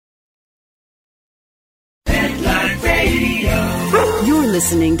You're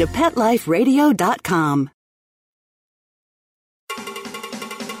listening to PetLifeRadio.com.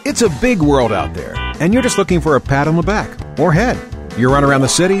 It's a big world out there, and you're just looking for a pat on the back or head. You run around the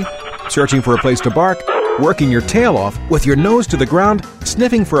city, searching for a place to bark, working your tail off with your nose to the ground,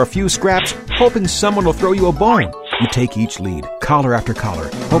 sniffing for a few scraps, hoping someone will throw you a bone. You take each lead, collar after collar,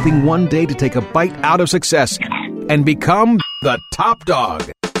 hoping one day to take a bite out of success and become the top dog.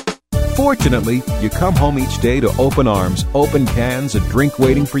 Fortunately, you come home each day to open arms, open cans, a drink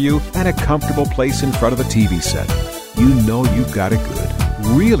waiting for you, and a comfortable place in front of the TV set. You know you've got it good,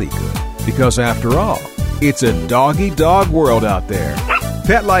 really good, because after all, it's a doggy-dog world out there.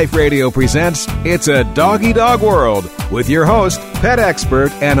 Pet Life Radio presents It's a Doggy-Dog World with your host, pet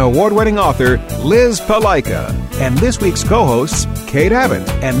expert, and award-winning author, Liz Palaika, and this week's co-hosts, Kate Abbott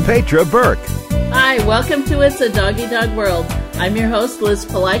and Petra Burke. Hi, welcome to It's a Doggy-Dog World. I'm your host, Liz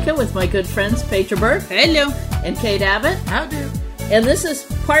Palaika, with my good friends, Petra Burke. Hello. And Kate Abbott. How do? And this is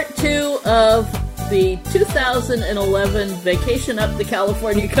part 2 of the 2011 vacation up the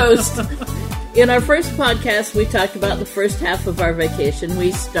California coast. In our first podcast, we talked about the first half of our vacation.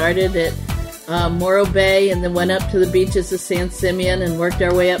 We started at Morro Bay and then went up to the beaches of San Simeon and worked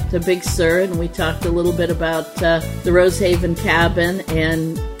our way up to Big Sur. And we talked a little bit about the Rosehaven cabin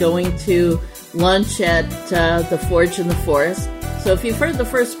and going to lunch at the Forge in the Forest. So if you've heard the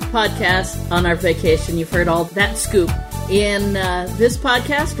first podcast on our vacation, you've heard all that scoop. In this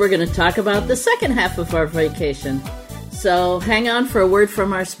podcast, we're going to talk about the second half of our vacation. So hang on for a word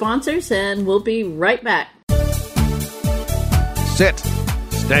from our sponsors, and we'll be right back. Sit.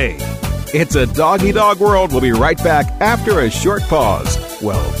 Stay. It's a Doggy-Dog World. We'll be right back after a short pause.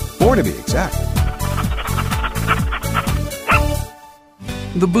 Well, 4 to be exact.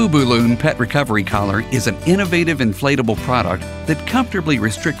 The Boo Boo Loon Pet Recovery Collar is an innovative inflatable product that comfortably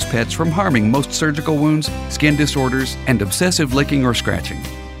restricts pets from harming most surgical wounds, skin disorders, and obsessive licking or scratching.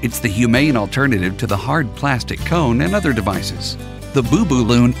 It's the humane alternative to the hard plastic cone and other devices. The Boo Boo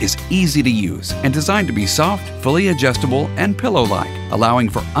Loon is easy to use and designed to be soft, fully adjustable, and pillow-like, allowing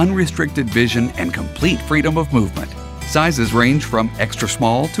for unrestricted vision and complete freedom of movement. Sizes range from extra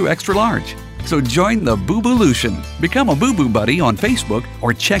small to extra large. So join the Boo Boo Lution, become a Boo Boo Buddy on Facebook,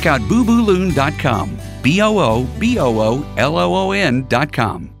 or check out BooBooLoon.com.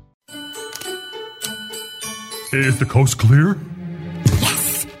 BooBooLoon.com. Is the coast clear?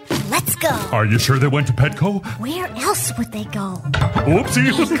 Yes, let's go. Are you sure they went to Petco? Where else would they go?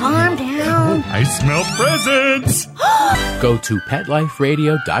 Oopsie. Hey, calm down. I smell presents. Go to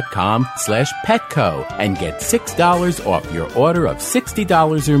PetLifeRadio.com/Petco and get $6 off your order of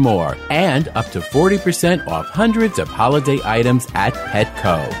 $60 or more, and up to 40% off hundreds of holiday items at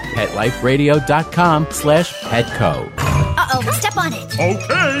Petco. PetLifeRadio.com/Petco. Uh-oh, step on it.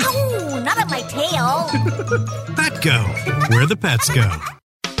 Okay. Oh, not on my tail. Petco, where the pets go.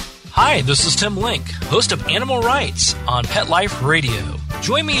 Hi, this is Tim Link, host of Animal Rights on Pet Life Radio.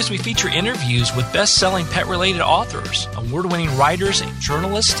 Join me as we feature interviews with best-selling pet-related authors, award-winning writers,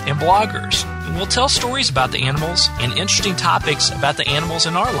 journalists, and bloggers. And we'll tell stories about the animals and interesting topics about the animals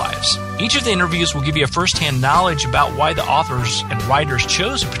in our lives. Each of the interviews will give you a first-hand knowledge about why the authors and writers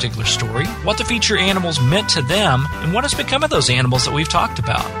chose a particular story, what the featured animals meant to them, and what has become of those animals that we've talked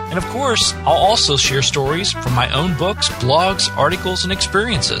about. And of course, I'll also share stories from my own books, blogs, articles, and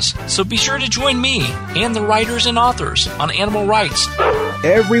experiences. So be sure to join me and the writers and authors on Animal Rights.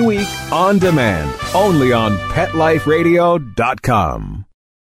 Every week on demand, only on PetLifeRadio.com.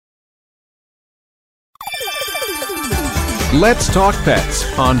 Let's talk pets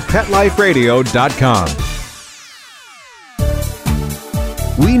on PetLifeRadio.com.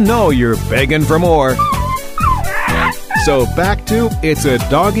 We know you're begging for more. So back to It's a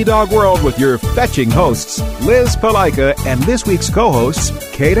Doggy-Dog World with your fetching hosts, Liz Palaika, and this week's co-hosts,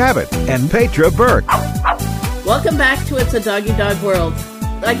 Kate Abbott and Petra Burke. Welcome back to It's a Doggy-Dog World.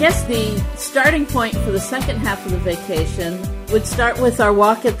 I guess the starting point for the second half of the vacation would start with our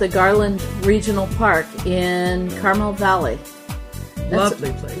walk at the Garland Regional Park in Carmel Valley. That's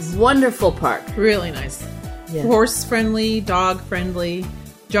Lovely place. Wonderful park. Really nice. Yeah. Horse-friendly, dog-friendly,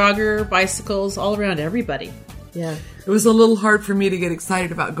 jogger, bicycles, all around everybody. Yeah. It was a little hard for me to get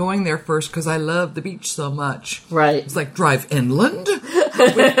excited about going there first because I love the beach so much. Right. It's like, drive inland?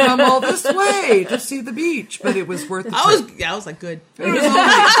 We've come all this way to see the beach, but it was worth the trip. I was like, good. It was only,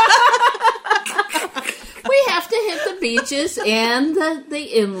 We have to hit the beaches and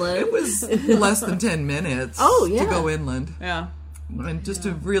the inland. it was less than 10 minutes to go inland. Yeah. And just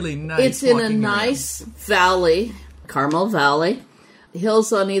a really nice It's in a walking nice valley, Carmel Valley.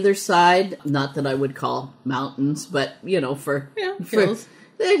 Hills on either side, not that I would call mountains, but, you know, hills.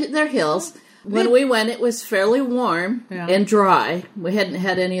 They're hills. When we went, it was fairly warm Yeah. and dry. We hadn't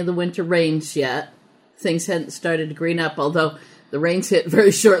had any of the winter rains yet. Things hadn't started to green up, although the rains hit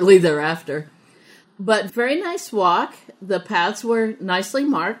very shortly thereafter. But very nice walk. The paths were nicely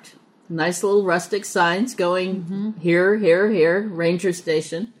marked. Nice little rustic signs going here, here, here, ranger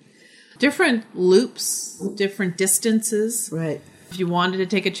station. Different loops, different distances. Right. If you wanted to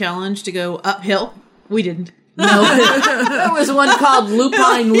take a challenge to go uphill, we didn't. No, there was one called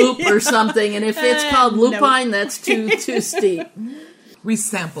Lupine Loop or something, and if it's called Lupine, that's too steep. We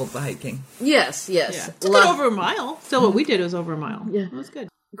sampled the hiking. Yes. Yeah. Took it over a mile. Still, what we did was over a mile. Yeah. It was good.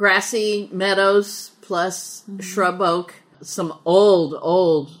 Grassy meadows plus shrub oak, some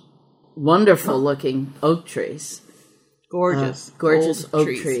old, wonderful-looking oak trees. Gorgeous. Gorgeous old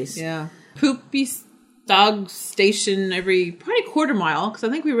oak trees. Yeah. Poopy dog station every probably quarter mile, because I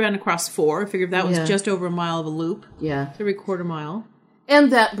think we ran across 4. I figured that was just over a mile of a loop. Yeah. Every quarter mile.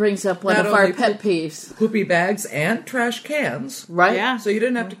 And that brings up one Not of our only pet peeves. Poopy bags and trash cans. Right? Yeah. So you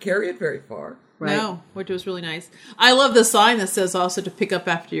didn't have to carry it very far. Right. No, which was really nice. I love the sign that says also to pick up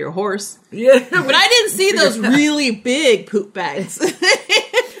after your horse. Yeah. But I didn't see those really big poop bags.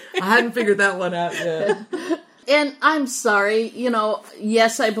 I hadn't figured that one out yet. And I'm sorry,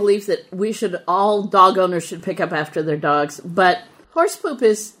 yes, I believe that all dog owners should pick up after their dogs, but horse poop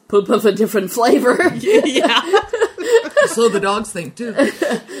is poop of a different flavor. Yeah. So the dogs think too.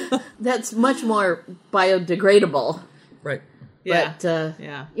 That's much more biodegradable. Right. Yeah. But,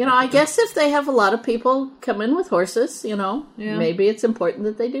 yeah. I guess if they have a lot of people come in with horses, maybe it's important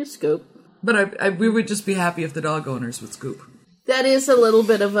that they do scoop. But we would just be happy if the dog owners would scoop. That is a little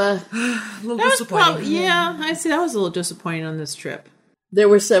bit of a disappointing. I see. That was a little disappointing on this trip. There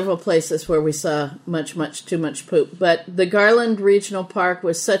were several places where we saw much too much poop, but the Garland Regional Park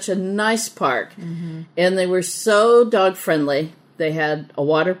was such a nice park, and they were so dog friendly. They had a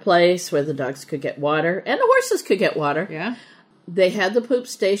water place where the dogs could get water, and the horses could get water. Yeah. They had the poop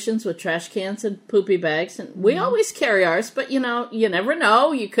stations with trash cans and poopy bags, and we always carry ours, but you never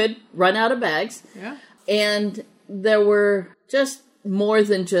know. You could run out of bags. Yeah. And there were just more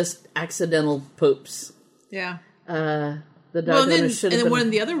than just accidental poops. Yeah. The dog owners should have then been... one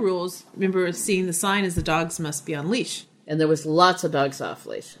of the other rules, remember seeing the sign is the dogs must be on leash. And there was lots of dogs off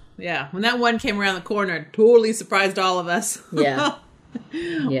leash. Yeah. When that one came around the corner, it totally surprised all of us. Yeah.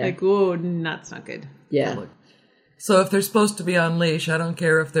 Yeah. Like, oh, that's not good. Yeah. So if they're supposed to be on leash, I don't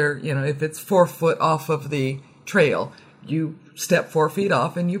care if they're, if it's 4 foot off of the trail, you step 4 feet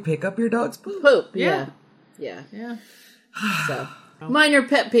off and you pick up your dog's poop. Yeah. So, minor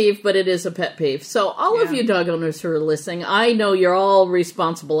pet peeve, but it is a pet peeve. So all of you dog owners who are listening, I know you're all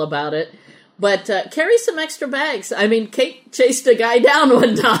responsible about it, but carry some extra bags. I mean, Kate chased a guy down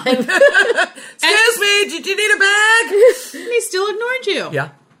one time. Excuse me, did you need a bag? And he still ignored you. Yeah,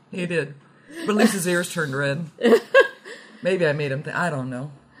 he did. But at least his ears turned red. Maybe I made him I don't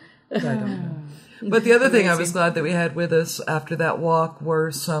know. But the other thing I was glad that we had with us after that walk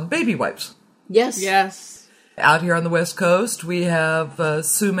were some baby wipes. Yes. Out here on the West Coast, we have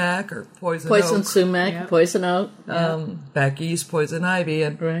sumac or poison oak. Sumac, poison oak. Back east, poison ivy.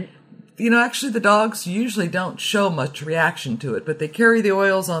 And, right. Actually the dogs usually don't show much reaction to it, but they carry the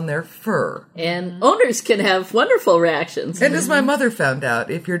oils on their fur. And owners can have wonderful reactions. And as my mother found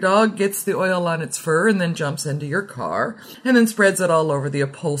out, if your dog gets the oil on its fur and then jumps into your car and then spreads it all over the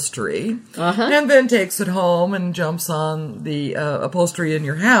upholstery and then takes it home and jumps on the upholstery in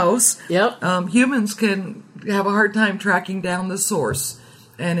your house, humans can have a hard time tracking down the source.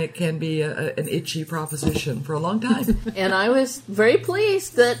 And it can be an itchy proposition for a long time. And I was very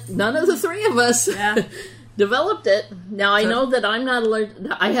pleased that none of the three of us developed it. Now, I know that I'm not allergic.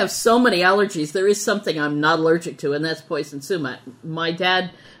 I have so many allergies. There is something I'm not allergic to, and that's poison sumac. My dad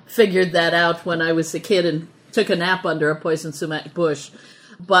figured that out when I was a kid and took a nap under a poison sumac bush.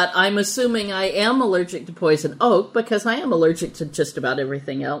 But I'm assuming I am allergic to poison oak because I am allergic to just about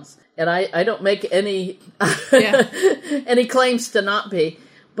everything else. And I don't make any any claims to not be.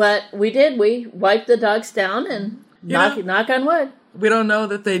 But we did. We wiped the dogs down and knock on wood. We don't know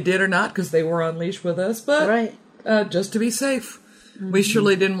that they did or not because they were on leash with us, but just to be safe. We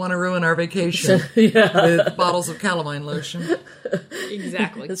surely didn't want to ruin our vacation with bottles of calamine lotion.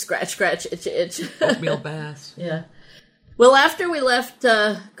 Exactly. Scratch, itch. Oatmeal baths. Yeah. Well, after we left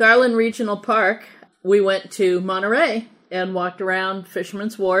Garland Regional Park, we went to Monterey and walked around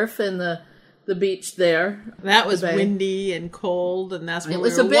Fisherman's Wharf and the beach there. That was windy and cold, and that's when it we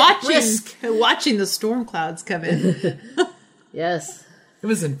was were a bit watching the storm clouds come in. Yes. It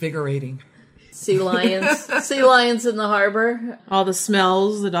was invigorating. Sea lions in the harbor. All the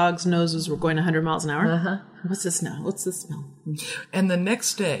smells, the dogs' noses were going 100 miles an hour. What's the smell? And the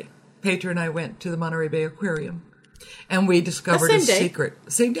next day, Pater and I went to the Monterey Bay Aquarium. And we discovered a secret.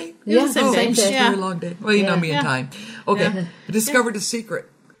 Same day? Yeah, same day. It's a very long day. Well, you know me in time. Okay. We discovered a secret.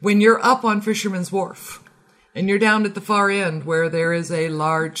 When you're up on Fisherman's Wharf, and you're down at the far end where there is a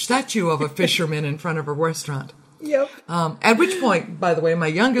large statue of a fisherman in front of a restaurant. Yep. At which point, by the way, my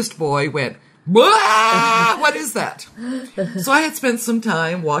youngest boy went, what is that? So I had spent some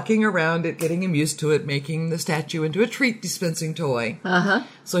time walking around it, getting him used to it, making the statue into a treat dispensing toy.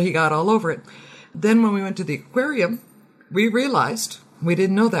 So he got all over it. Then when we went to the aquarium, we realized, we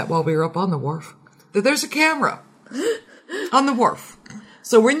didn't know that while we were up on the wharf, that there's a camera on the wharf.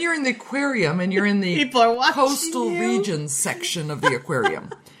 So when you're in the aquarium and you're in the coastal regions section of the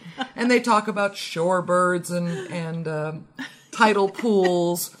aquarium, and they talk about shorebirds and tidal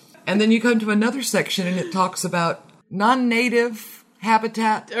pools, and then you come to another section and it talks about non-native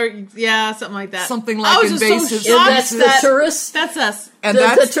habitat. Or something like that. Something like invasive species. That's the tourists. That's us. And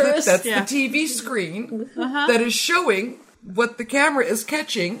that's the TV screen Uh-huh. that is showing what the camera is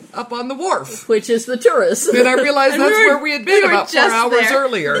catching up on the wharf. Which is the tourists. And I realized that's where we had been about 4 hours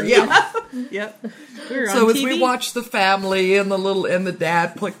earlier. Yeah. Yep. So as we watched the family and the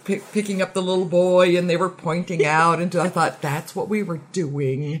dad picking up the little boy, and they were pointing out, and I thought that's what we were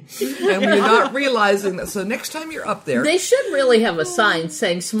doing, and we're not realizing that. So next time you're up there, they should really have a sign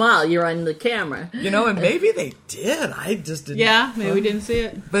saying "Smile, you're on the camera." And maybe they did. I just didn't. Yeah, maybe we didn't see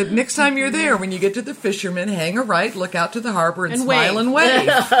it. But next time you're there, when you get to the fishermen, hang a right, look out to the harbor, and smile and wave,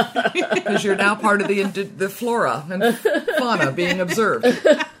 because you're now part of the flora and fauna being observed.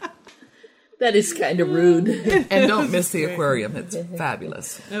 That is kind of rude. And don't miss the aquarium. It's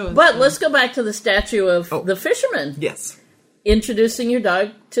fabulous. But let's go back to the statue of the fisherman. Yes. Introducing your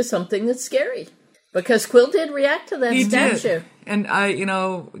dog to something that's scary. Because Quill did react to that statue. Did. And I,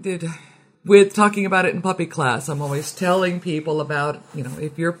 with talking about it in puppy class, I'm always telling people about,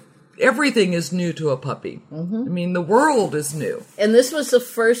 everything is new to a puppy. Mm-hmm. I mean, the world is new. And this was the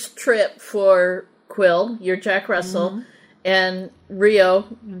first trip for Quill, your Jack Russell, and Rio,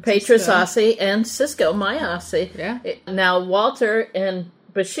 Petrus Aussie, and Cisco, my Aussie. Yeah. Now, Walter and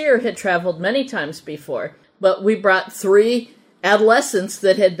Bashir had traveled many times before, but we brought 3 adolescents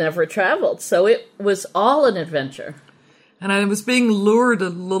that had never traveled, so it was all an adventure. And I was being lured a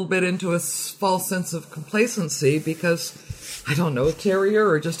little bit into a false sense of complacency because, I don't know, a terrier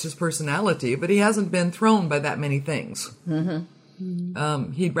or just his personality, but he hasn't been thrown by that many things. Mm-hmm.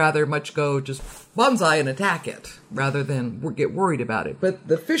 He'd rather much go just bonsai and attack it rather than get worried about it. But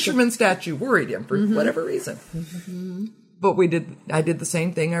the fisherman statue worried him for whatever reason. Mm-hmm. But I did the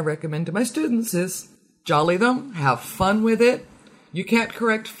same thing I recommend to my students is jolly them, have fun with it. You can't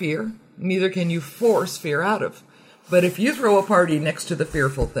correct fear, neither can you force fear out of. But if you throw a party next to the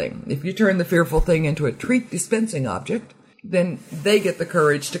fearful thing, if you turn the fearful thing into a treat dispensing object, then they get the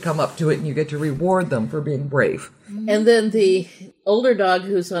courage to come up to it and you get to reward them for being brave. And then the older dog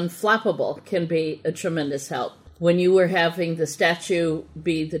who's unflappable can be a tremendous help. When you were having the statue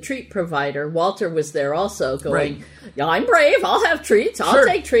be the treat provider, Walter was there also going, I'm brave, I'll have treats, I'll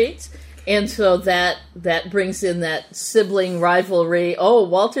take treats. And so that brings in that sibling rivalry. Oh,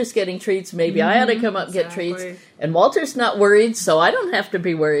 Walter's getting treats. Maybe I ought to come up and get treats. And Walter's not worried, so I don't have to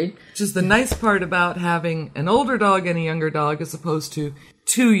be worried. Which is the nice part about having an older dog and a younger dog as opposed to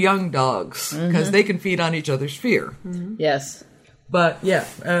 2 young dogs, because they can feed on each other's fear. Mm-hmm. Yes. But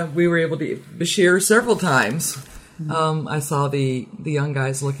we were able to Bashir several times. I saw the young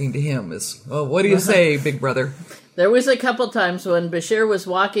guys looking to him as, well, what do you say, big brother? There was a couple times when Bashir was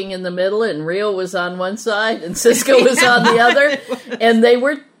walking in the middle and Rio was on one side and Cisco was on the other, and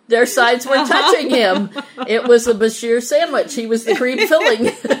their sides were touching him. It was a Bashir sandwich. He was the cream filling.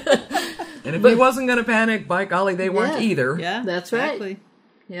 And if he wasn't going to panic, by golly, they weren't either. Yeah, that's right.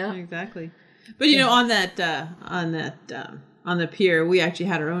 Yeah, exactly. But on the pier, we actually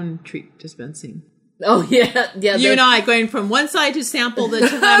had our own treat dispensing. Oh, yeah. You and I going from one side to sample the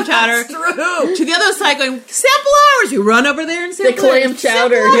clam chowder to the other side going, sample ours. You run over there and sample the clam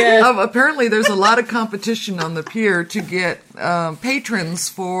chowder. Apparently there's a lot of competition on the pier to get patrons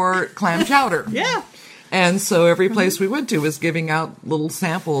for clam chowder. Yeah. And so every place we went to was giving out little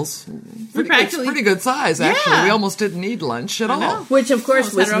samples. Pretty good size, actually. Yeah. We almost didn't need lunch at all. Which, of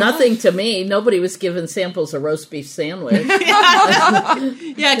course, was nothing to me. Nobody was giving samples of roast beef sandwich.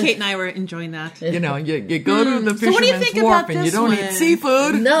 Yeah, Kate and I were enjoying that. You go to the Fisherman's Wharf and you don't eat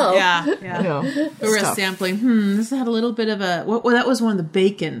seafood. No. Yeah. We were sampling. This had a little bit of a... Well, that was one of the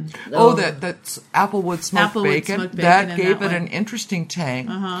bacon. That's Applewood smoked bacon. That gave it an interesting tang.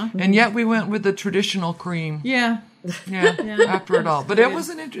 And yet we went with the traditional cream. Yeah. After it all. But it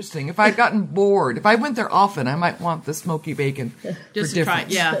wasn't interesting. If I'd gotten bored, if I went there often, I might want the smoky bacon Just for to try,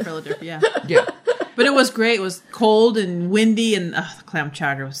 difference. for a little different, Yeah. But it was great. It was cold and windy, and the clam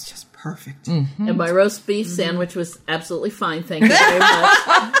chowder was just perfect. Mm-hmm. And my roast beef sandwich was absolutely fine. Thank you very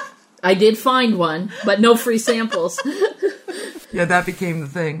much. I did find one, but no free samples. Yeah, that became the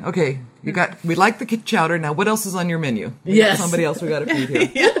thing. Okay, we like the chowder. Now, what else is on your menu? Yes. Somebody else we got to feed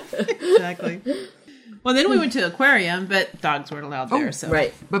here. Exactly. Well, then we went to the aquarium, but dogs weren't allowed there. So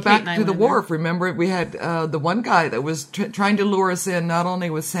right. But back to the wharf, remember, we had the one guy that was trying to lure us in, not only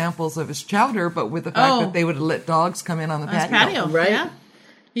with samples of his chowder, but with the fact that they would let dogs come in on the patio. Right. Yeah.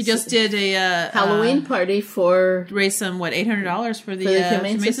 He just did a Halloween party for raised some $800 for the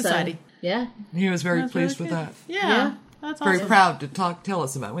Humane Society. Yeah, he was very pleased with that. Yeah, that's very awesome. proud to tell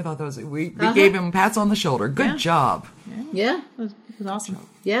us about it. We thought that was we gave him pats on the shoulder. Good job. Yeah, it was awesome.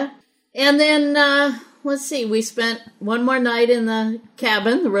 Yeah, and then let's see, we spent one more night in the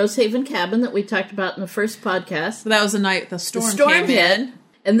cabin, the Rosehaven cabin that we talked about in the first podcast. So that was the night the storm came hit, in,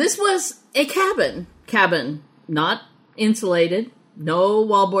 and this was a cabin, not insulated. No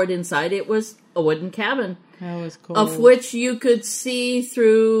wallboard inside. It was a wooden cabin. That was cool. Of which you could see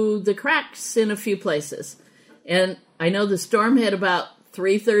through the cracks in a few places. And I know the storm hit about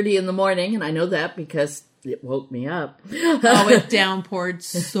 3:30 in the morning, and I know that because it woke me up. Oh, it downpoured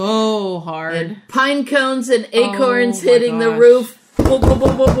so hard. And pine cones and acorns hitting the roof. Boom, boom,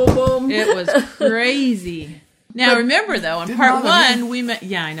 boom, boom, boom, boom. It was crazy. Now, remember, though, in part one, we met...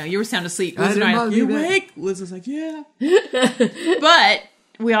 Yeah, I know. You were sound asleep. Liz and I, you awake? Liz was like, yeah. But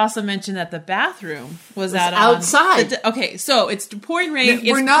we also mentioned that the bathroom was outside. Okay, so it's pouring rain.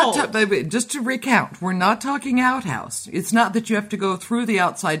 We're it's not cold. just to recount, we're not talking outhouse. It's not that you have to go through the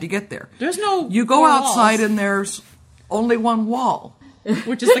outside to get there. There's no... You go outside and there's only one wall.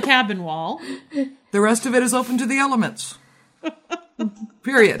 Which is the cabin wall. The rest of it is open to the elements.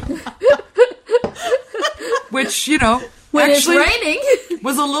 Period. Which, when actually it's raining,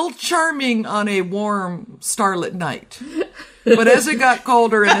 was a little charming on a warm, starlit night. But as it got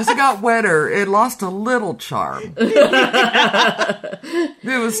colder and as it got wetter, it lost a little charm. It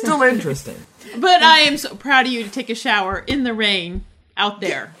was still interesting. But I am so proud of you to take a shower in the rain out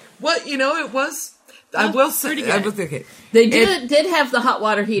there. Well, it was... I will say, okay. They did have the hot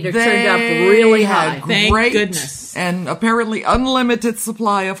water heater turned up really high. Thank goodness. And apparently unlimited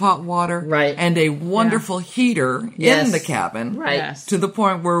supply of hot water. Right. And a wonderful heater in the cabin. Right. Yes. To the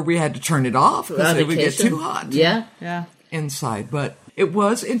point where we had to turn it off because it would get too hot. Yeah. Inside. But it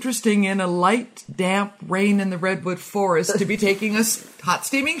was interesting in a light, damp rain in the redwood forest to be taking a hot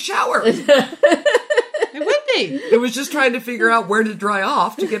steaming shower. It would be. It was just trying to figure out where to dry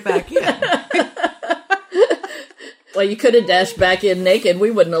off to get back in. Well, you could have dashed back in naked. We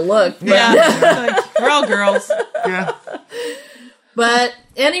wouldn't have looked. But. Yeah. We're all girls. Yeah. But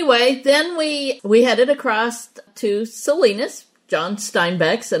anyway, then we headed across to Salinas, John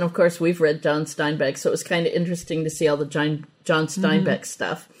Steinbeck's. And of course, we've read John Steinbeck, so it was kind of interesting to see all the John Steinbeck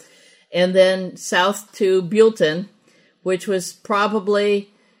stuff. And then south to Buellton, which was probably...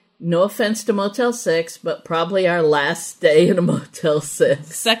 No offense to Motel 6, but probably our last day in a Motel 6.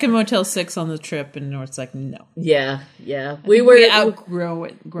 Second Motel 6 on the trip, and North's like, no. Yeah. We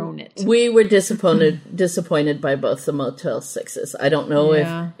outgrown it. We were disappointed by both the Motel 6s. I don't know if...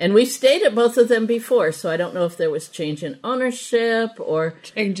 And we've stayed at both of them before, so I don't know if there was change in ownership or...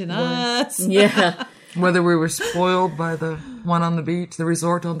 Changing us. Yeah. Whether we were spoiled by the one on the beach, the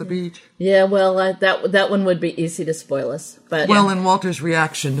resort on the beach. Yeah, well, that one would be easy to spoil us. But and Walter's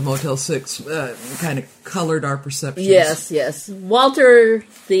reaction to Motel 6 kind of colored our perceptions. Yes. Walter,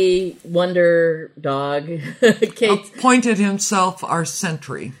 the wonder dog, appointed himself our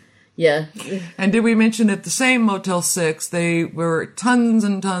sentry. Yeah. And did we mention at the same Motel 6, they were tons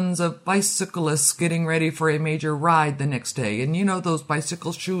and tons of bicyclists getting ready for a major ride the next day. And those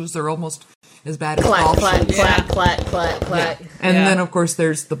bicycle shoes, they're almost as bad as golf shoes. Clack. And then, of course,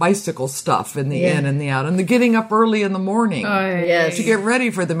 there's the bicycle stuff in the in and the out. And the getting up early in the morning to get ready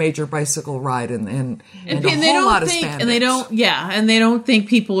for the major bicycle ride and a whole lot of spandex. And they don't think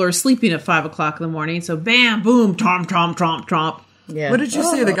people are sleeping at 5 o'clock in the morning. So bam, boom, tromp, tromp, tromp, tromp. Yeah. What did you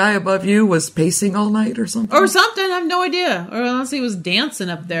say? The guy above you was pacing all night or something? I have no idea. Or unless he was dancing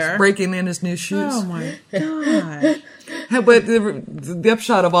up there. Breaking in his new shoes. Oh, my God. But the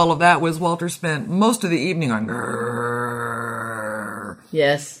upshot of all of that was Walter spent most of the evening on grrr.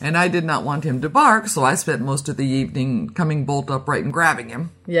 Yes. And I did not want him to bark, so I spent most of the evening coming bolt upright and grabbing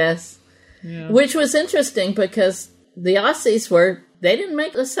him. Yes. Yeah. Which was interesting because the Aussies they didn't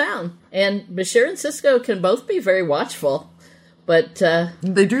make a sound. And Bashir and Cisco can both be very watchful. But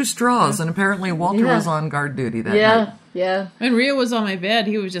they drew straws, and apparently Walter was on guard duty that night. Yeah. When Rio was on my bed,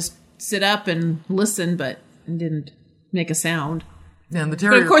 he would just sit up and listen, but didn't make a sound. Yeah, and the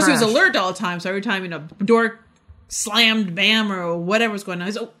terrier But of course, crashed. he was alert all the time. So every time door slammed, bam, or whatever was going on,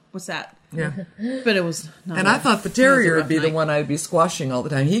 he's what's that? Yeah. But it was not. And I thought the terrier would be the one I'd be squashing all the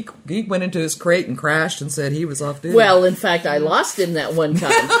time. He went into his crate and crashed and said he was off duty. Well, in fact, I lost him that one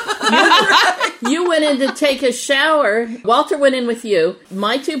time. You went in to take a shower. Walter went in with you.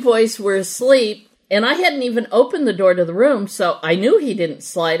 My two boys were asleep, and I hadn't even opened the door to the room, so I knew he didn't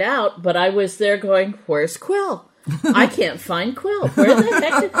slide out, but I was there going, where's Quill? I can't find Quill. Where the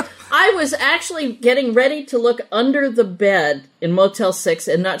heck I was actually getting ready to look under the bed in Motel 6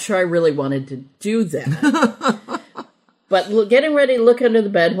 and not sure I really wanted to do that. But getting ready to look under the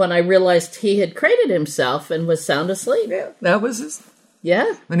bed when I realized he had crated himself and was sound asleep. Yeah, that was his...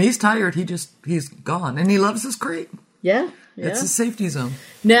 Yeah. When he's tired, he's gone. And he loves his crate. Yeah. It's his safety zone.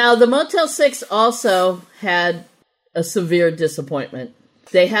 Now, the Motel 6 also had a severe disappointment.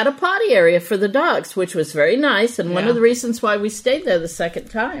 They had a potty area for the dogs, which was very nice, and one of the reasons why we stayed there the second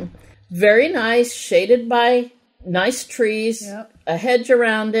time. Very nice, shaded by nice trees, a hedge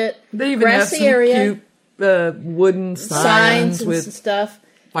around it, they even grassy have some area, cute wooden signs with and stuff.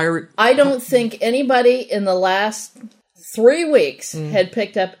 Fire. I don't think anybody in the last 3 weeks had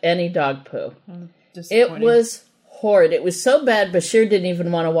picked up any dog poo. It was horrid. It was so bad, Bashir didn't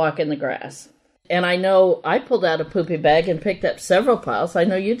even want to walk in the grass. And I know I pulled out a poopy bag and picked up several piles. I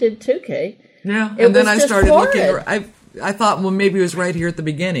know you did too, Kay. Yeah, It and then was I just started horrid. looking. I thought, well, maybe it was right here at the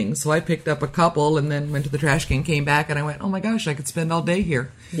beginning. So I picked up a couple and then went to the trash can, came back, and I went, oh my gosh, I could spend all day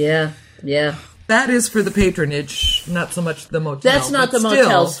here. Yeah. That is for the patronage, not so much the motel. That's not the but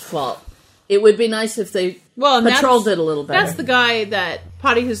motel's still. fault. It would be nice if they and patrolled it a little better. That's the guy that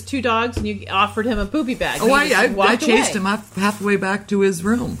potted his 2 dogs, and you offered him a poopy bag. Oh, He just I walked chased away. him up halfway back to his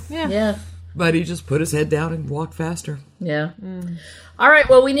room. Yeah. But he just put his head down and walked faster. Yeah. All right,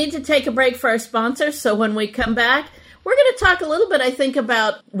 well, we need to take a break for our sponsors, so when we come back, we're going to talk a little bit, I think,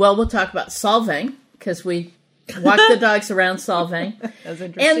 about, well, we'll talk about Solvang, because we walked the dogs around Solvang.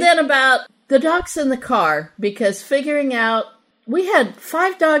 And then about the dogs in the car, because figuring out, we had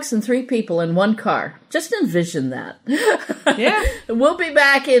 5 dogs and 3 people in one car. Just envision that. Yeah. We'll be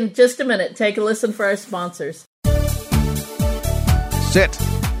back in just a minute. Take a listen for our sponsors. Sit.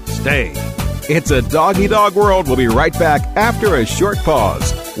 Stay. It's a doggy dog world. We'll be right back after a short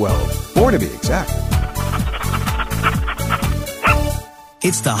pause. Well, 4 to be exact.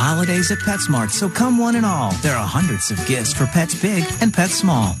 It's the holidays at PetSmart, so come one and all. There are hundreds of gifts for pets big and pets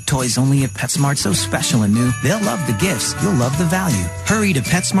small. Toys only at PetSmart, so special and new. They'll love the gifts. You'll love the value. Hurry to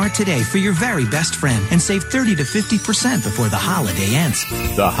PetSmart today for your very best friend and save 30 to 50% before the holiday ends.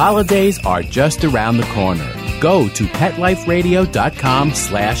 The holidays are just around the corner. Go to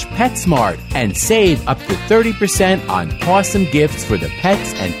PetLifeRadio.com/PetSmart and save up to 30% on awesome gifts for the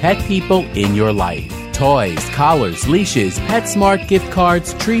pets and pet people in your life. Toys, collars, leashes, PetSmart gift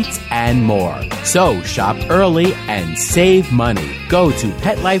cards, treats, and more. So shop early and save money. Go to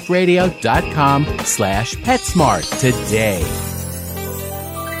PetLifeRadio.com/PetSmart today.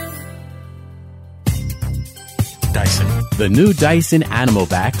 Dyson. The new Dyson Animal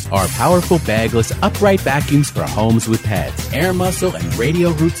Vacs are powerful bagless upright vacuums for homes with pets. Air muscle and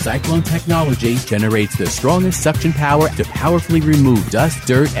radio root cyclone technology generates the strongest suction power to powerfully remove dust,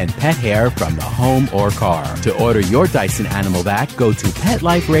 dirt, and pet hair from the home or car. To order your Dyson Animal Vac, go to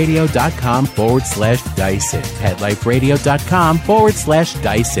PetLifeRadio.com/Dyson.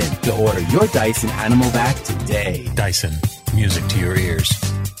 PetLifeRadio.com/Dyson to order your Dyson Animal Vac today. Dyson. Music to your ears.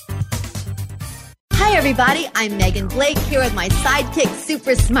 Hi, everybody. I'm Megan Blake here with my sidekick,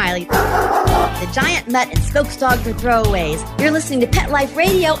 Super Smiley, the giant mutt and spokes dog for throwaways. You're listening to Pet Life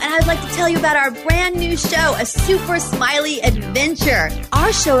Radio, and I'd like to tell you about our brand new show, A Super Smiley Adventure.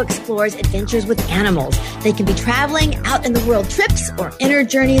 Our show explores adventures with animals. They can be traveling, out in the world trips, or inner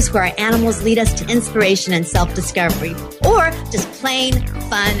journeys where our animals lead us to inspiration and self-discovery, or just plain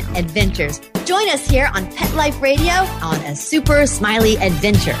fun adventures. Join us here on Pet Life Radio on A Super Smiley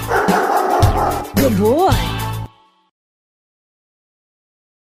Adventure. Good boy.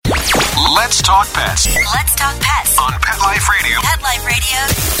 Let's talk pets. Let's talk pets On Pet Life Radio. Pet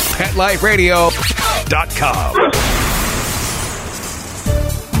Life Radio.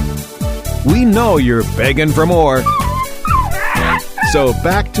 PetLifeRadio.com. We know you're begging for more. So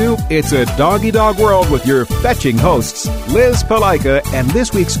back to It's a Doggy Dog World with your fetching hosts, Liz Palika, and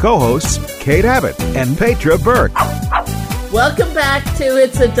this week's co-hosts, Kate Abbott and Petra Burke. Welcome back to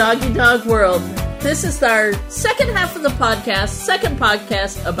It's a Doggy Dog World. This is our second half of the podcast, second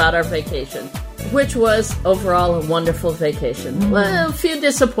podcast about our vacation. which was overall a wonderful vacation. Well, a few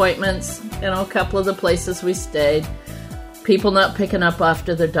disappointments, a couple of the places we stayed. People not picking up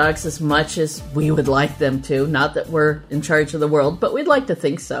after their dogs as much as we would like them to. Not that we're in charge of the world, but we'd like to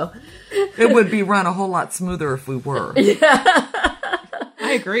think so. It would be run a whole lot smoother if we were.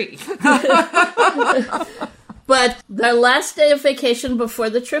 I agree. But the last day of vacation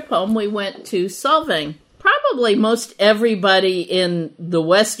before the trip home, we went to Solvang. Probably most everybody in the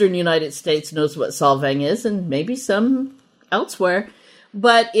western United States knows what Solvang is, and maybe some elsewhere.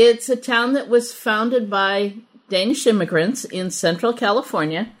 But it's a town that was founded by Danish immigrants in Central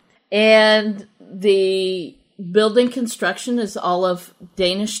California, and the building construction is all of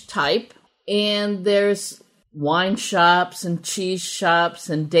Danish type, and there's wine shops and cheese shops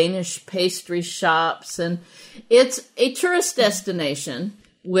and Danish pastry shops, and it's a tourist destination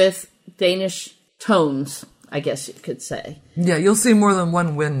with Danish tones, I guess you could say. Yeah, you'll see more than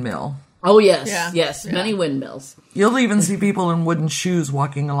one windmill. Oh, yes, yes, many windmills. You'll even see people in wooden shoes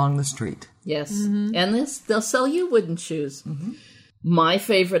walking along the street. Yes, and they'll sell you wooden shoes. Mm-hmm. My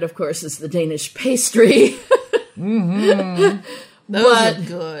favorite, of course, is the Danish pastry. Those are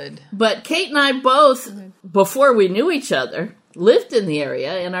good. But Kate and I both, before we knew each other, lived in the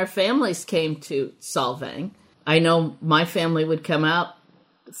area, and our families came to Solvang. I know my family would come out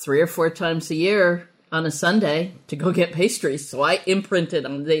 3 or 4 times a year on a Sunday to go get pastries, so I imprinted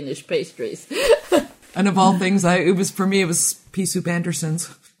on Danish pastries. And of all things, it was pea soup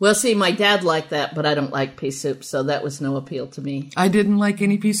Anderson's. Well, see, my dad liked that, but I don't like pea soup, so that was no appeal to me. I didn't like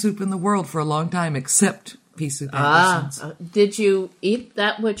any pea soup in the world for a long time, except pea soup Anderson's. Did you eat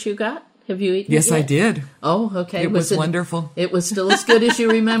that, what you got? Have you eaten it Yes, yet? I did. Oh, okay. It was wonderful. It was still as good as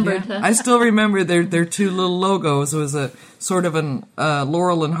you remembered. Yeah. I still remember their 2 little logos. It was a sort of an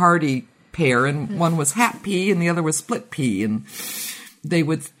Laurel and Hardy pair, and one was hat pea and the other was split pea, and they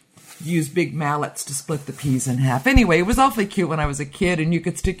would use big mallets to split the peas in half. Anyway, it was awfully cute when I was a kid, and you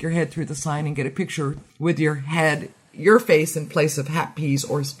could stick your head through the sign and get a picture with your face in place of hat peas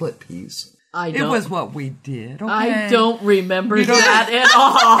or split peas. It was what we did. Okay. I don't remember that at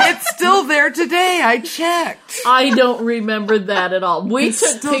all. It's still there today. I checked. I don't remember that at all. We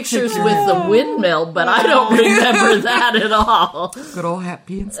took pictures with the windmill, but I don't remember that at all. Good old hat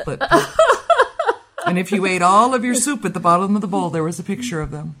pea and split pea. And if you ate all of your soup at the bottom of the bowl, there was a picture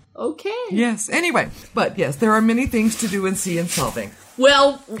of them. Okay. Yes. Anyway, but yes, there are many things to do and see in Solvang.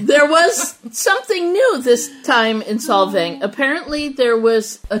 Well, there was something new this time in Solvang. Apparently, there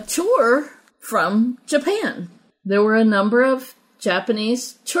was a tour from Japan. There were a number of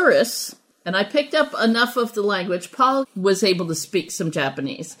Japanese tourists, and I picked up enough of the language. Paul was able to speak some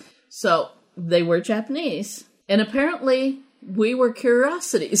Japanese, so they were Japanese. And apparently, we were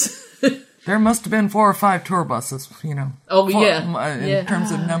curiosities. There must have been 4 or 5 tour buses, Oh, in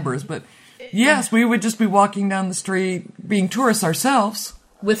terms of numbers. But yes, we would just be walking down the street, being tourists ourselves.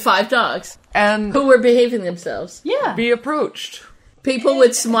 With 5 dogs. And who were behaving themselves. Yeah. Be approached. People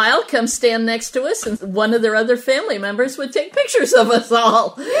would smile, come stand next to us, and one of their other family members would take pictures of us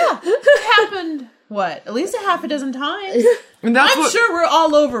all. Yeah. It happened, at least a half a dozen times. And I'm sure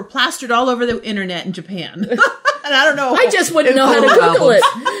we're plastered all over the internet in Japan. And I don't know. I just wouldn't know how to Google it.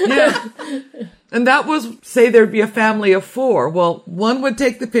 Yeah. And that was, say there'd be a family of 4. Well, one would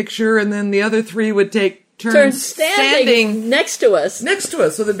take the picture, and then the other 3 would take turns standing next to us. Next to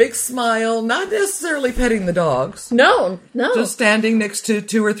us with a big smile, not necessarily petting the dogs. No. Just standing next to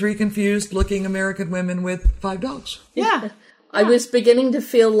 2 or 3 confused looking American women with 5 dogs. Yeah. I was beginning to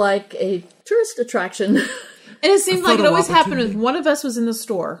feel like a tourist attraction. And it seemed like it always happened when one of us was in the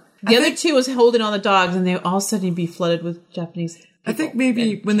store. The other 2 was holding all the dogs, and they all of a sudden be flooded with Japanese people. I think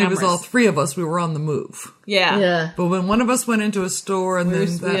maybe when there was all 3 of us, we were on the move. Yeah. But when one of us went into a store and we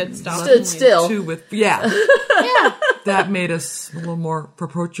then stood still. 2 with that made us a little more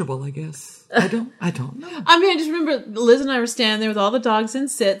approachable, I guess. I don't know. I mean, I just remember Liz and I were standing there with all the dogs in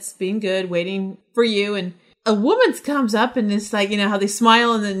sits, being good, waiting for you, and a woman comes up and it's like, how they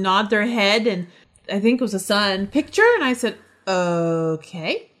smile and then nod their head, and I think it was a son picture, and I said,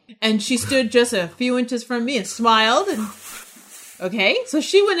 okay. And she stood just a few inches from me and smiled, and okay. So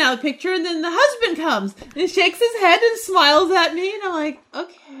she went out of the picture, and then the husband comes and shakes his head and smiles at me, and I'm like,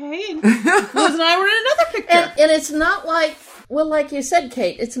 okay. And Liz and I were in another picture. And it's not like, like you said,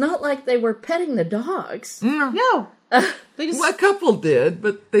 Kate, it's not like they were petting the dogs. No. They just, a couple did,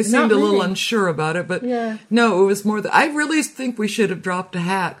 but they seemed a little unsure about it. But no, it was more I really think we should have dropped a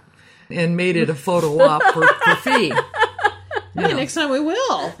hat and made it a photo op for fee. Next time we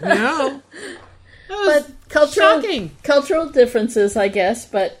will. Yeah. But cultural differences, I guess.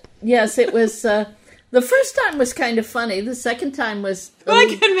 But yes, it was The first time was kind of funny. The second time was... I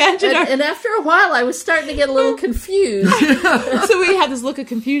can imagine. And after a while, I was starting to get a little confused. So we had this look of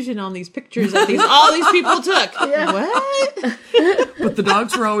confusion on these pictures that all these people took. Yeah. What? But the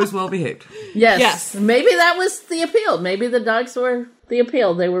dogs were always well behaved. Yes. Maybe that was the appeal. Maybe the dogs were the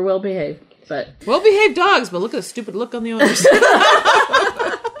appeal. They were well behaved. But well-behaved dogs, but look at the stupid look on the owners.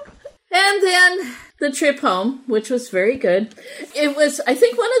 And then the trip home, which was very good. It was, I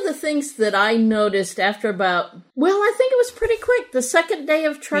think, one of the things that I noticed after I think it was pretty quick. The second day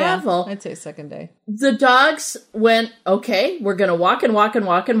of travel. Yeah, I'd say second day. The dogs went, okay, we're going to walk and walk and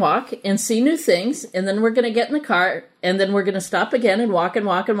walk and walk and see new things. And then we're going to get in the car. And then we're going to stop again and walk and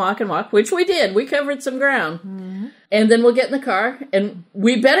walk and walk and walk, which we did. We covered some ground. Mm-hmm. And then we'll get in the car. And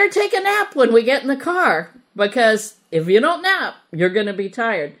we better take a nap when we get in the car. Because if you don't nap, you're going to be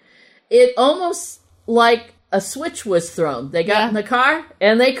tired. It almost like a switch was thrown. They got in the car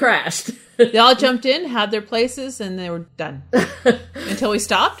and they crashed. They all jumped in, had their places, and they were done. Until we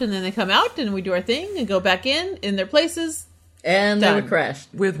stopped, and then they come out, and we do our thing, and go back in their places. And they were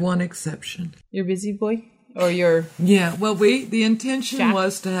crashed. With one exception. Your busy boy? Or your... Yeah, well, the intention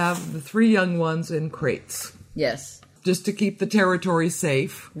was to have the 3 young ones in crates. Yes. Just to keep the territory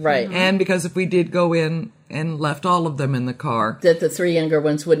safe. Right. And because if we did go in and left all of them in the car... that the 3 younger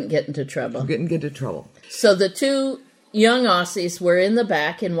ones wouldn't get into trouble. Get into trouble. So the 2 young Aussies were in the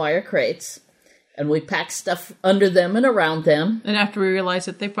back in wire crates. And we packed stuff under them and around them. And after we realized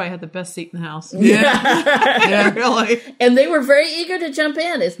that they probably had the best seat in the house. Yeah. Really. And they were very eager to jump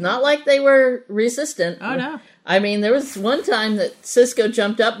in. It's not like they were resistant. Oh, no. I mean, there was one time that Cisco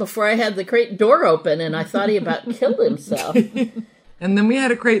jumped up before I had the crate door open, and I thought he about killed himself. And then we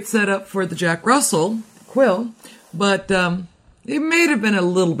had a crate set up for the Jack Russell, Quill, but it may have been a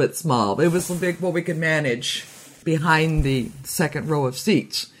little bit small. It was what we could manage behind the second row of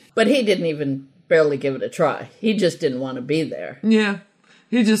seats. But he didn't even barely give it a try. He just didn't want to be there. Yeah.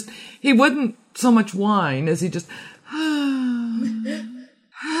 He wouldn't so much whine as he just...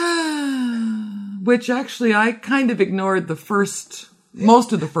 Which actually I kind of ignored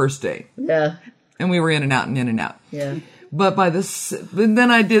most of the first day. Yeah. And we were in and out and in and out. Yeah. But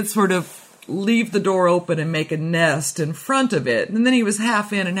then I did sort of leave the door open and make a nest in front of it. And then he was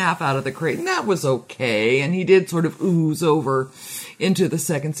half in and half out of the crate. And that was okay. And he did sort of ooze over into the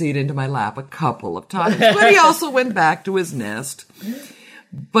second seat into my lap a couple of times. But he also went back to his nest.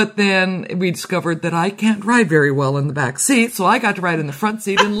 But then we discovered that I can't ride very well in the back seat, so I got to ride in the front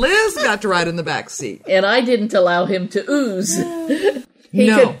seat, and Liz got to ride in the back seat. And I didn't allow him to ooze. He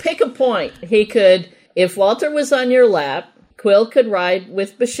could pick a point. He could, if Walter was on your lap, Quill could ride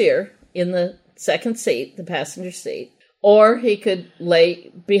with Bashir in the second seat, the passenger seat, or he could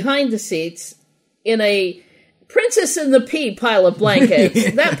lay behind the seats in a Princess and the Pea pile of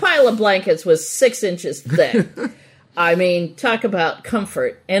blankets. That pile of blankets was 6 inches thick. I mean, talk about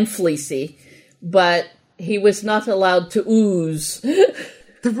comfort and fleecy, but he was not allowed to ooze.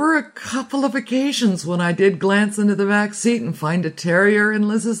 There were a couple of occasions when I did glance into the back seat and find a terrier in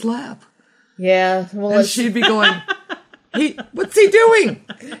Liz's lap. Yeah. Well, and she'd be going, what's he doing?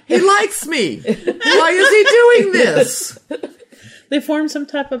 He likes me. Why is he doing this? They formed some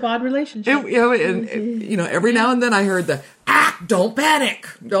type of odd relationship. And every now and then I heard don't panic.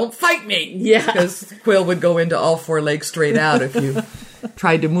 Don't fight me. Yeah. Because Quill would go into all 4 legs straight out if you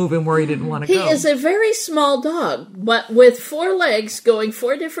tried to move him where he didn't want to go. He is a very small dog, but with 4 legs going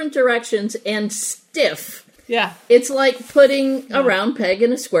 4 different directions and stiff. Yeah. It's like putting a round peg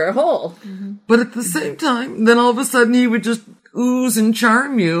in a square hole. Mm-hmm. But at the same time, then all of a sudden he would just ooze and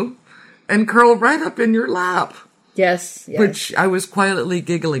charm you and curl right up in your lap. Yes. Which I was quietly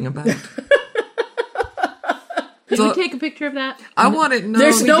giggling about. Did we take a picture of that? I want it known.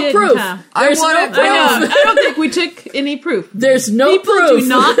 There's no proof. I don't think we took any proof. There's no proof. People do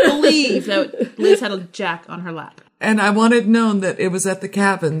not believe that Liz had a Jack on her lap. And I wanted known that it was at the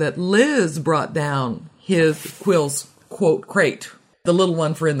cabin that Liz brought down Quill's, quote, crate. The little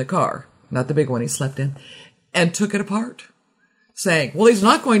one for in the car. Not the big one he slept in. And took it apart. Saying, well, he's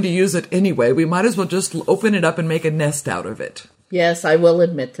not going to use it anyway. We might as well just open it up and make a nest out of it. Yes, I will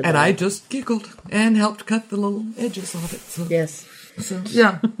admit to that. And I just giggled and helped cut the little edges of it. So. Yes. So,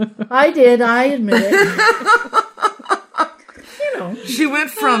 yeah. I did, I admit it. She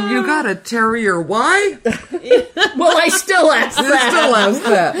went from, you got a terrier, why? Well, I still ask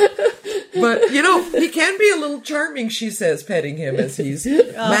that. But, he can be a little charming, she says, petting him as he's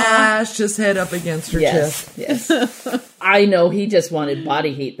mashed his head up against her chest. Yes. I know, he just wanted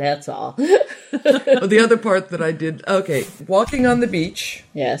body heat, that's all. Well, the other part that I did, okay, walking on the beach.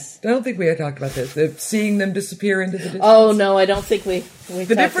 Yes. I don't think we had talked about this. Seeing them disappear into the distance. Oh, no, I don't think we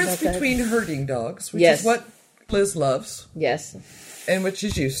The difference between herding dogs, which is what Liz loves. Yes. And which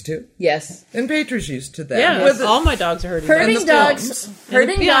she's used to. Yes. And Petra's used to that. Yeah, all my dogs are herding.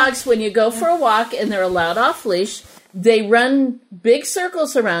 Herding dogs, when you go for a walk and they're allowed off leash, they run big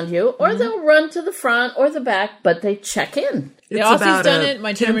circles around you, or they'll run to the front or the back, but they check in. The Aussies done it.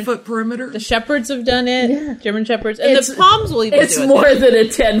 My 10-foot perimeter. The Shepherds have done it. German Shepherds. And the Poms will even do it. It's more than a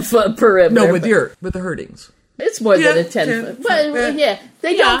 10-foot perimeter. No, with the herdings. It's more than a 10-foot. But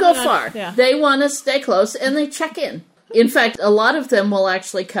they don't go far. Yeah. They want to stay close, and they check in. In fact, a lot of them will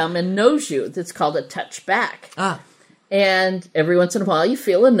actually come and nose you. That's called a touch back. And every once in a while, you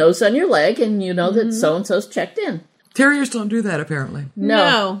feel a nose on your leg, and you know that so-and-so's checked in. Terriers don't do that, apparently.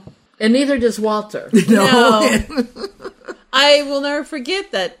 No. And neither does Walter. No. I will never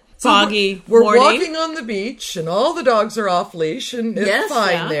forget that foggy we're morning. walking on the beach, and all the dogs are off leash, and it's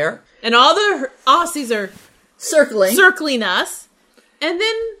fine there. And all the Aussies are circling us. And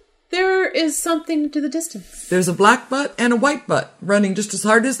then there is something to the distance. There's a black butt and a white butt running just as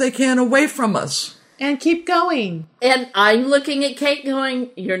hard as they can away from us. And keep going. And I'm looking at Kate going,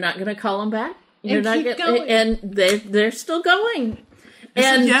 you're not going to call them back? You're not keep going. And they're still going.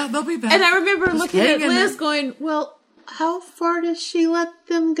 And they'll be back. And I remember looking at Liz going, well, how far does she let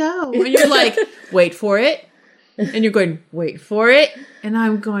them go? And you're like, wait for it. And you're going, wait for it. And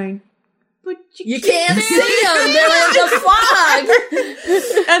I'm going, but you can't see them. They're in the fog.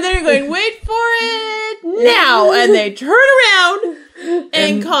 And then you're going, wait for it now. And they turn around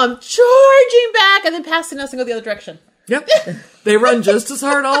and come charging back and then passing us and go the other direction. Yep. They run just as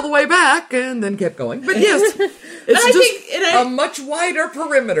hard all the way back and then kept going. But yes, it's a much wider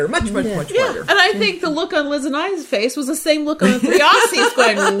perimeter. Much wider. And I think the look on Liz and I's face was the same look on the three Aussies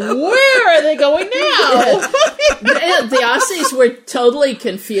going, where are they going now? The Aussies were totally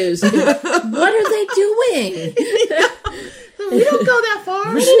confused. What are they doing? We don't go that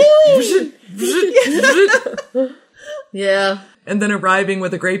far. What are you doing? Yeah. And then arriving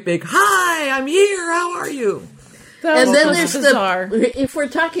with a great big, hi, I'm here. How are you? And then there's if we're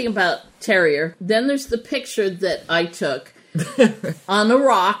talking about terrier, then there's the picture that I took on a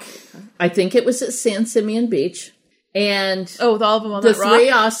rock. I think it was at San Simeon Beach. And with all of them on the that rock?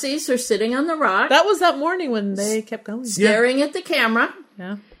 three Aussies are sitting on the rock. That was that morning when they kept going. Staring at the camera.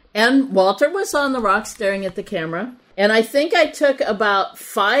 Yeah. And Walter was on the rock staring at the camera. And I think I took about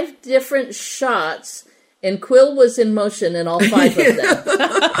 5 different shots, and Quill was in motion in all 5 of them.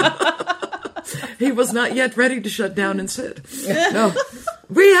 He was not yet ready to shut down and sit. No.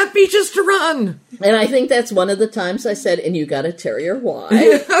 We have beaches to run. And I think that's one of the times I said, and you got a terrier, why?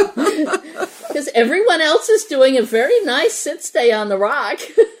 Because everyone else is doing a very nice sit-stay on the rock.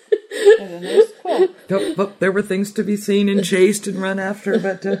 But there were things to be seen and chased and run after,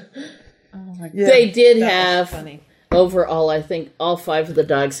 but... They did have... Overall, I think all 5 of the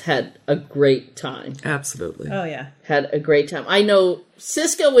dogs had a great time. Absolutely. Oh, yeah. Had a great time. I know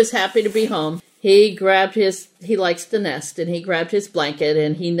Cisco was happy to be home. He likes to nest, and he grabbed his blanket,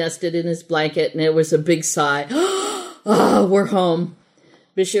 and he nested in his blanket, and it was a big sigh. Oh, we're home.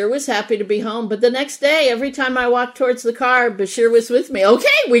 Bashir was happy to be home, but the next day, every time I walked towards the car, Bashir was with me. Okay,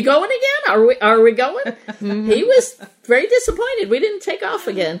 we going again? Are we going? Mm-hmm. He was very disappointed. We didn't take off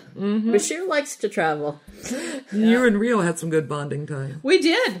again. Mm-hmm. Bashir likes to travel. You and Rio had some good bonding time. We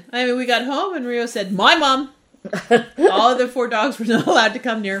did. I mean, we got home and Rio said, my mom. All of the 4 dogs were not allowed to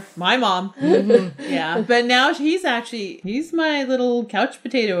come near my mom. Mm-hmm. Yeah. But now he's my little couch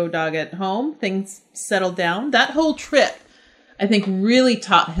potato dog at home. Things settled down. That whole trip, I think, really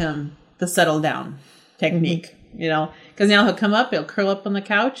taught him the settle down technique, because now he'll come up, he'll curl up on the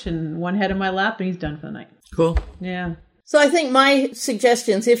couch and one head in my lap and he's done for the night. Cool. Yeah. So I think my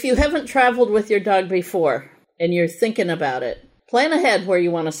suggestions, if you haven't traveled with your dog before and you're thinking about it, plan ahead where you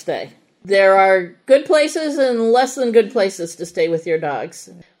want to stay. There are good places and less than good places to stay with your dogs.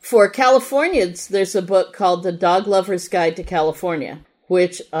 For Californians, there's a book called The Dog Lover's Guide to California,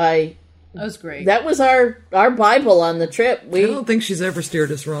 which that was great. That was our Bible on the trip. I don't think she's ever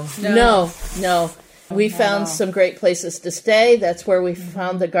steered us wrong. No. We found some great places to stay. That's where we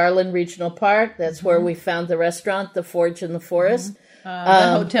found the Garland Regional Park. That's where we found the restaurant, the Forge in the Forest.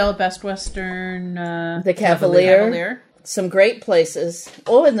 The hotel, Best Western. The Cavalier. Some great places.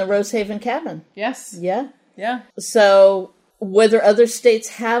 Oh, and the Rosehaven Cabin. Yes. Yeah. Yeah. So whether other states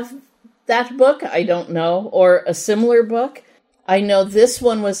have that book, I don't know, or a similar book. I know this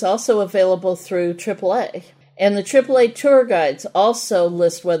one was also available through AAA. And the AAA tour guides also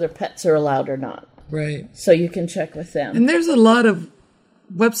list whether pets are allowed or not. Right. So you can check with them. And there's a lot of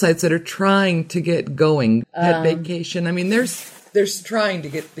websites that are trying to get going. Pet Vacation. I mean, there's trying to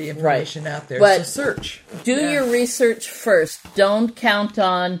get the information out there. But so search. Do your research first. Don't count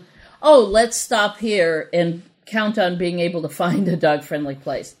on, let's stop here and count on being able to find a dog-friendly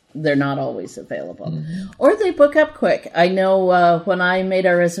place. They're not always available. Mm-hmm. Or they book up quick. I know when I made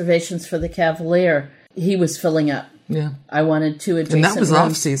our reservations for the Cavalier, he was filling up. Yeah. I wanted 2 adjacent rooms. And that was rooms.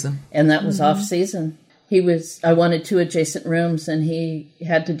 off-season. And that was off-season. I wanted 2 adjacent rooms, and he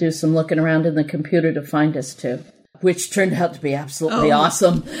had to do some looking around in the computer to find us 2. Which turned out to be absolutely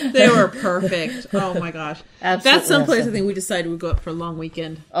awesome. They were perfect. Oh, my gosh. Absolutely That's someplace awesome. I think we decided we'd go up for a long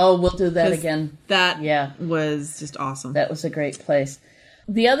weekend. Oh, we'll do that again. That was just awesome. That was a great place.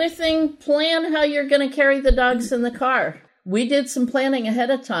 The other thing, plan how you're going to carry the dogs in the car. We did some planning ahead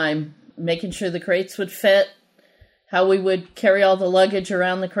of time, making sure the crates would fit, how we would carry all the luggage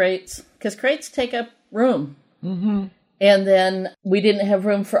around the crates, because crates take up room. Mm-hmm. And then we didn't have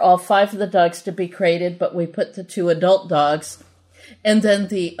room for all 5 of the dogs to be crated, but we put the 2 adult dogs and then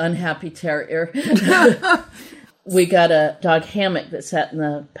the unhappy terrier. We got a dog hammock that sat in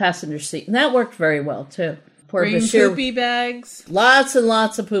the passenger seat, and that worked very well, too. Bring poopy bags. Lots and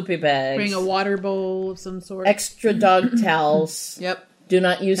lots of poopy bags. Bring a water bowl of some sort. Extra dog towels. Yep. Do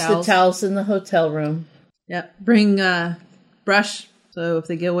not use the towels in the hotel room. Yep. Bring a brush, so if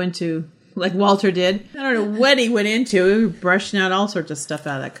they go into... Like Walter did. I don't know what he went into. He was brushing out all sorts of stuff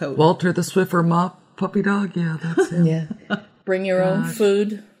out of that coat. Walter the Swiffer mop puppy dog? Yeah, that's him. Yeah. Bring your own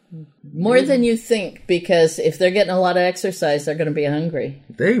food. More than you think, because if they're getting a lot of exercise, they're going to be hungry.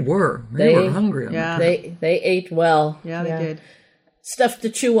 They were. They were hungry. Yeah. They ate well. Yeah, they did. Stuff to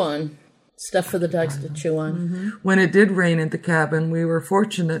chew on. Stuff for the dogs to chew on. Mm-hmm. When it did rain at the cabin, we were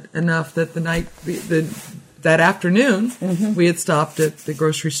fortunate enough that that afternoon, we had stopped at the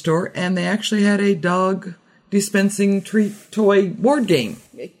grocery store, and they actually had a dog dispensing treat toy board game.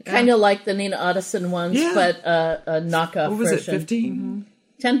 Kind of like the Nina Ottoson ones, but a knockoff What was version. it, 15?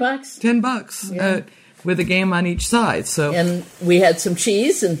 $10? $10, with a game on each side. So, and we had some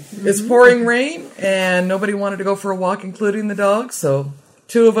cheese. And it's pouring rain, and nobody wanted to go for a walk, including the dog, so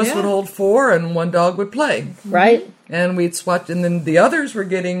 2 of us would hold 4, and 1 dog would play. Right. And we'd swatch, and then the others were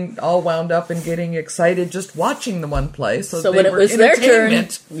getting all wound up and getting excited just watching the one play. So when it was their turn,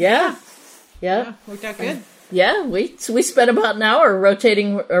 yeah, worked out good. Yeah, we spent about an hour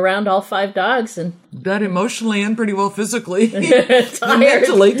rotating around all 5 dogs, and that emotionally and pretty well physically, tired.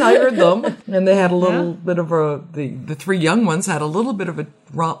 mentally tired them. And they had a little bit of the 3 young ones had a little bit of a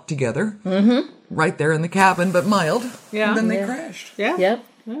romp together, right there in the cabin, but mild. Yeah, and then they crashed. Yeah, yep,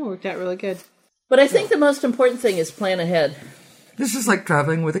 that worked out really good. But I think the most important thing is plan ahead. This is like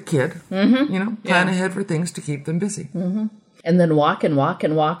traveling with a kid. Mm-hmm. Plan ahead for things to keep them busy. Mm-hmm. And then walk and walk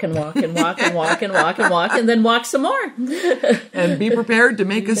and walk and walk and walk and walk and walk and walk and then walk some more. And be prepared to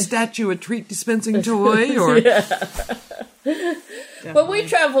make a statue a treat dispensing toy or... But we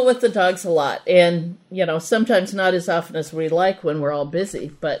travel with the dogs a lot. And, sometimes not as often as we like when we're all busy.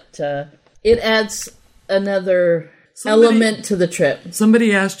 But it adds another... element to the trip.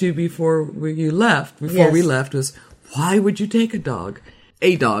 Somebody asked you before we left, was, why would you take a dog?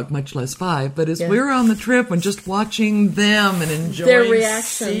 A dog, much less 5. But as we were on the trip and just watching them and enjoying their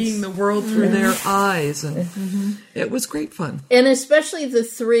reactions, seeing the world through their eyes, and it was great fun. And especially the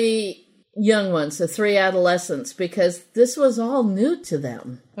 3 young ones, the 3 adolescents, because this was all new to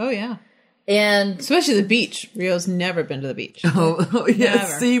them. Oh, yeah. And especially the beach. Rio's never been to the beach. Oh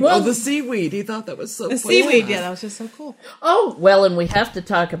yes, the seaweed. He thought that was so cool. Seaweed, that was just so cool. Oh, well, and we have to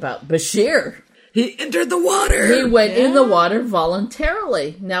talk about Bashir. He entered the water. He went in the water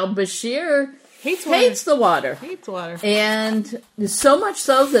voluntarily. Now, Bashir hates the water. Hates water. And so much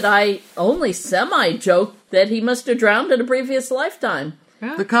so that I only semi-joked that he must have drowned in a previous lifetime.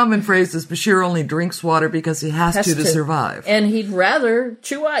 Yeah. The common phrase is Bashir only drinks water because he has to survive. And he'd rather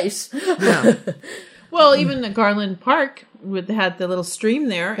chew ice. Yeah. Well, even at Garland Park had the little stream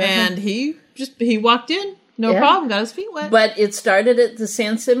there, and he walked in, no problem, got his feet wet. But it started at the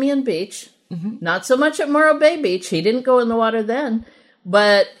San Simeon Beach. Not so much at Morro Bay Beach. He didn't go in the water then.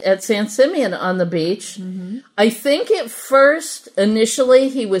 But at San Simeon on the beach, I think at first, initially,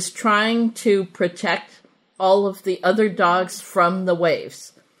 he was trying to protect all of the other dogs from the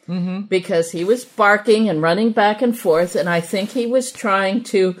waves because he was barking and running back and forth, and I think he was trying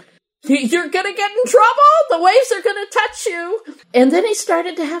to, you're going to get in trouble, the waves are going to touch you, and then he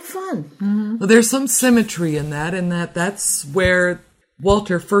started to have fun. Well, there's some symmetry in that's where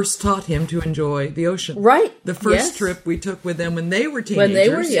Walter first taught him to enjoy the ocean. Right. The first trip we took with them when they were teenagers. When they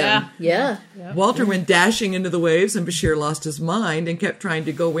were young. Yeah. Walter went dashing into the waves, and Bashir lost his mind and kept trying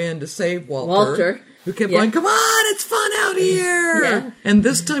to go in to save Walter. who kept going, come on, it's fun out here. Yeah. And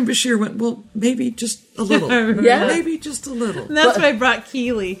this time Bashir went, well, maybe just a little. Yeah. Maybe just a little. And that's why I brought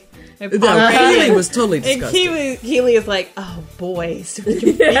Keely. Keely was totally disgusted. And Keely is like, oh, boys.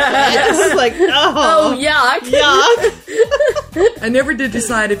 It's like, oh, yuck. I never did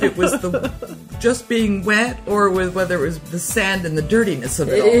decide if it was the just being wet or whether it was the sand and the dirtiness of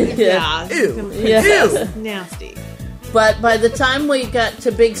it all. Yeah. Ew. Yeah. Ew. Nasty. But by the time we got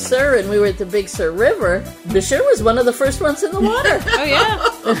to Big Sur and we were at the Big Sur River, Bashir was one of the first ones in the water. Oh, yeah.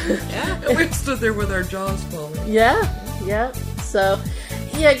 And we stood there with our jaws falling. Yeah. So,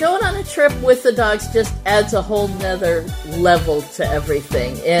 yeah, going on a trip with the dogs just adds a whole nother level to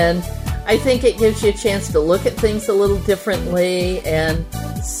everything. And I think it gives you a chance to look at things a little differently and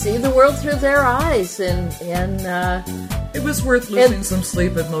see the world through their eyes. And it was worth losing some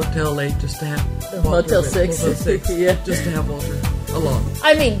sleep at Motel 8 just to have Walter. Motel 6. Yeah. Just to have Walter along.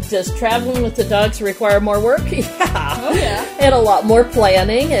 I mean, does traveling with the dogs require more work? Yeah. Oh, yeah. And a lot more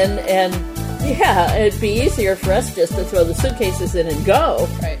planning and yeah, it'd be easier for us just to throw the suitcases in and go.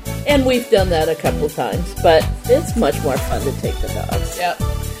 Right. And we've done that a couple times, but it's much more fun to take the dogs. Yep.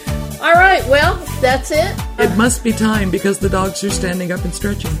 All right, well, that's it. It must be time because the dogs are standing up and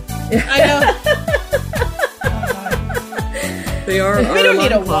stretching. I know. They are. We don't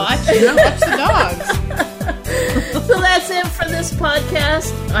need a watch. Watch the dogs. So that's it for this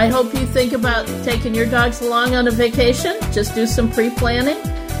podcast. I hope you think about taking your dogs along on a vacation. Just do some pre-planning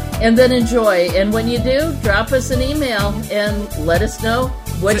and then enjoy. And when you do, drop us an email and let us know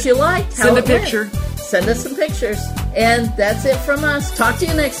what you liked. Send a picture. Send us some pictures. And that's it from us. Talk to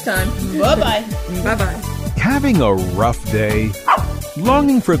you next time. Bye-bye. Bye-bye. Having a rough day?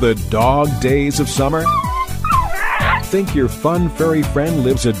 Longing for the dog days of summer? Think your fun furry friend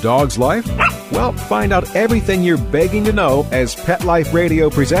lives a dog's life? Well, find out everything you're begging to know as Pet Life Radio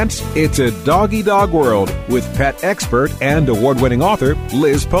presents It's a Doggy Dog World with pet expert and award-winning author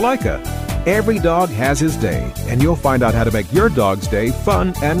Liz Palaika. Every dog has his day, and you'll find out how to make your dog's day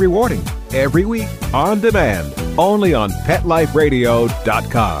fun and rewarding. Every week, on demand, only on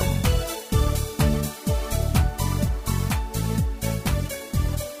PetLifeRadio.com.